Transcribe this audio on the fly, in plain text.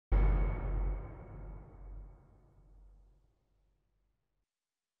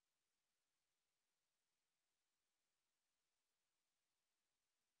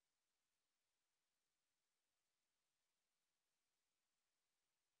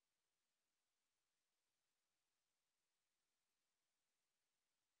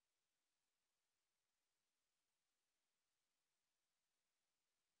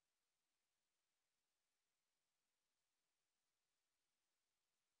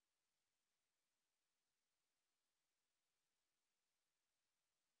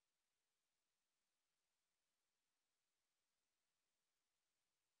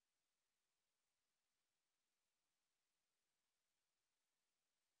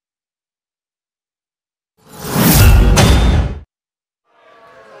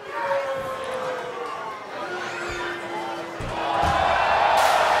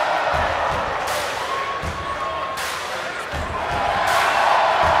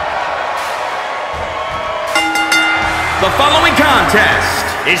The following contest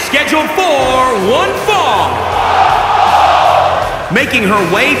is scheduled for one fall. Making her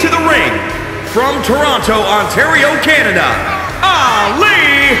way to the ring from Toronto, Ontario, Canada,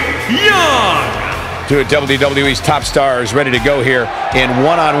 Aliyah. Two of WWE's top stars ready to go here in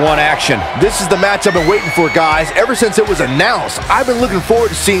one-on-one action. This is the match I've been waiting for, guys. Ever since it was announced, I've been looking forward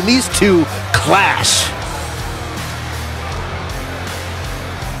to seeing these two clash.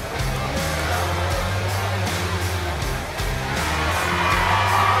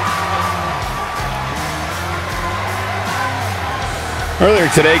 Earlier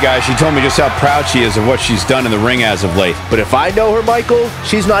today, guys, she told me just how proud she is of what she's done in the ring as of late. But if I know her, Michael,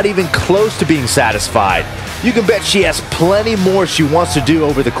 she's not even close to being satisfied. You can bet she has plenty more she wants to do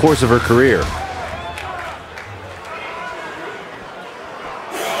over the course of her career.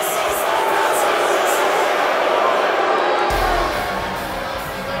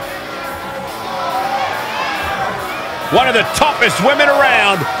 One of the toughest women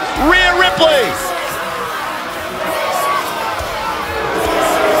around, Rhea Ripley.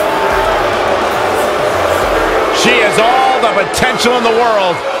 She has all the potential in the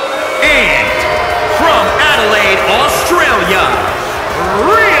world. And from Adelaide, Australia,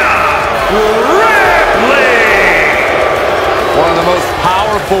 Rhea Ripley. One of the most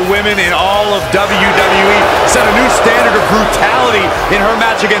powerful women in all of WWE. Set a new standard of brutality in her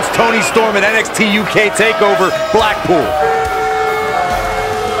match against Toni Storm at NXT UK TakeOver Blackpool.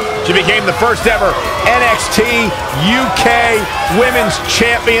 She became the first ever NXT UK Women's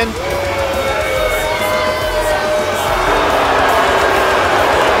Champion.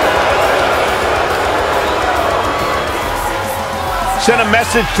 Sent a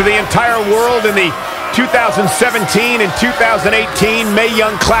message to the entire world in the 2017 and 2018 Mae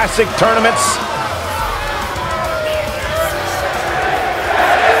Young Classic tournaments.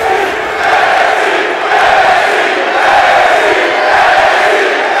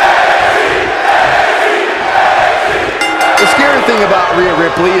 The scary thing about Rhea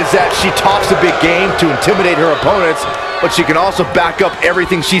Ripley is that she talks a big game to intimidate her opponents, but she can also back up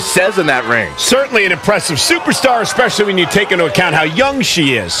everything she says in that ring. Certainly an impressive superstar, especially when you take into account how young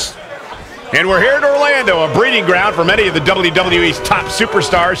she is. And we're here in Orlando, a breeding ground for many of the WWE's top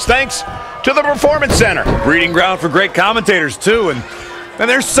superstars, thanks to the Performance Center. Breeding ground for great commentators, too. And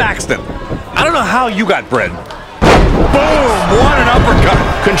there's Saxton. I don't know how you got bred. Boom! What an uppercut.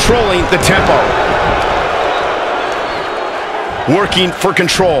 Controlling the tempo. Working for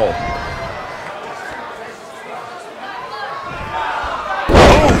control.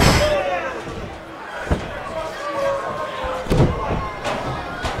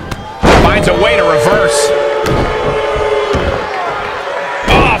 Finds a way to reverse.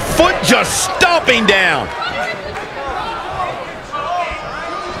 Oh, foot just stomping down.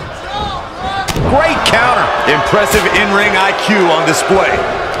 Great counter. Impressive in-ring IQ on display.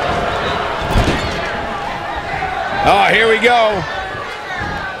 Oh, here we go.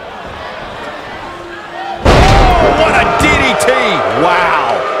 Oh, what a DDT.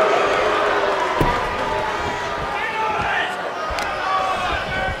 Wow.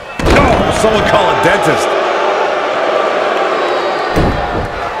 Someone call a dentist.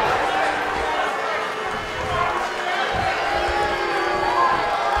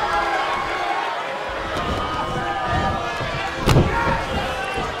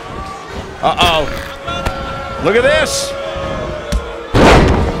 Uh-oh. Look at this.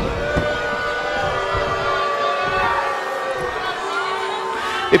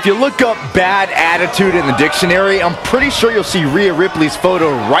 If you look up bad attitude in the dictionary, I'm pretty sure you'll see Rhea Ripley's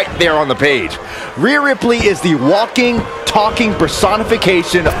photo right there on the page. Rhea Ripley is the walking, talking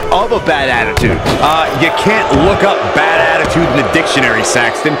personification of a bad attitude. You can't look up bad attitude in the dictionary,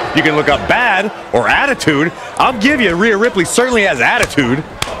 Saxton. You can look up bad or attitude. I'll give you, Rhea Ripley certainly has attitude.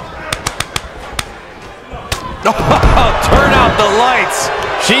 Turn out the lights.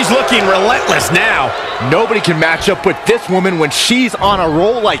 She's looking relentless now. Nobody can match up with this woman when she's on a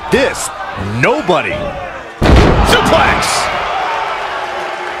roll like this. Nobody. Suplex.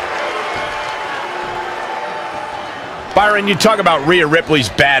 Byron, you talk about Rhea Ripley's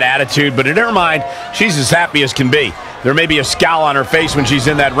bad attitude, but in her mind, she's as happy as can be. There may be a scowl on her face when she's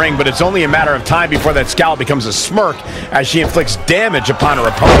in that ring, but it's only a matter of time before that scowl becomes a smirk as she inflicts damage upon her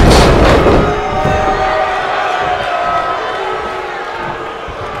opponents.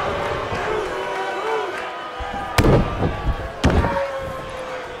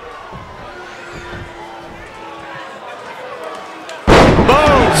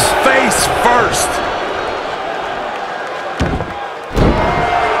 Face first.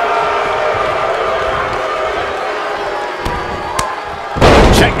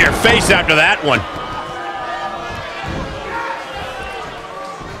 Check your face after that one.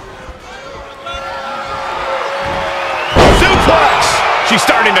 She's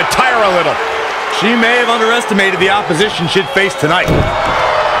starting to tire a little. She may have underestimated the opposition she'd face tonight.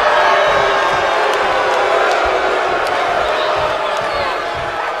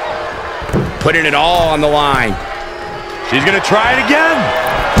 Putting it all on the line. She's going to try it again.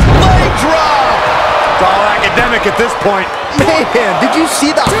 Leg drop. It's all academic at this point. Man, did you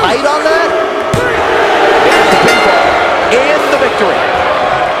see the height on that? There's the pinfall and the victory.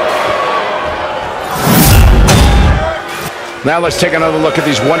 Now let's take another look at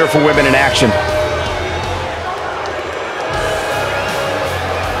these wonderful women in action.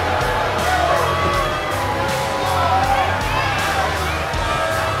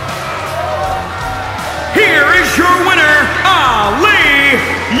 Here is your winner,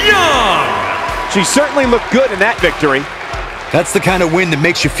 Aliyah. She certainly looked good in that victory. That's the kind of win that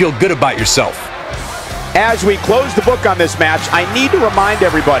makes you feel good about yourself. As we close the book on this match, I need to remind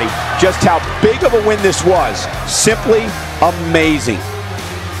everybody just how big of a win this was. Simply amazing.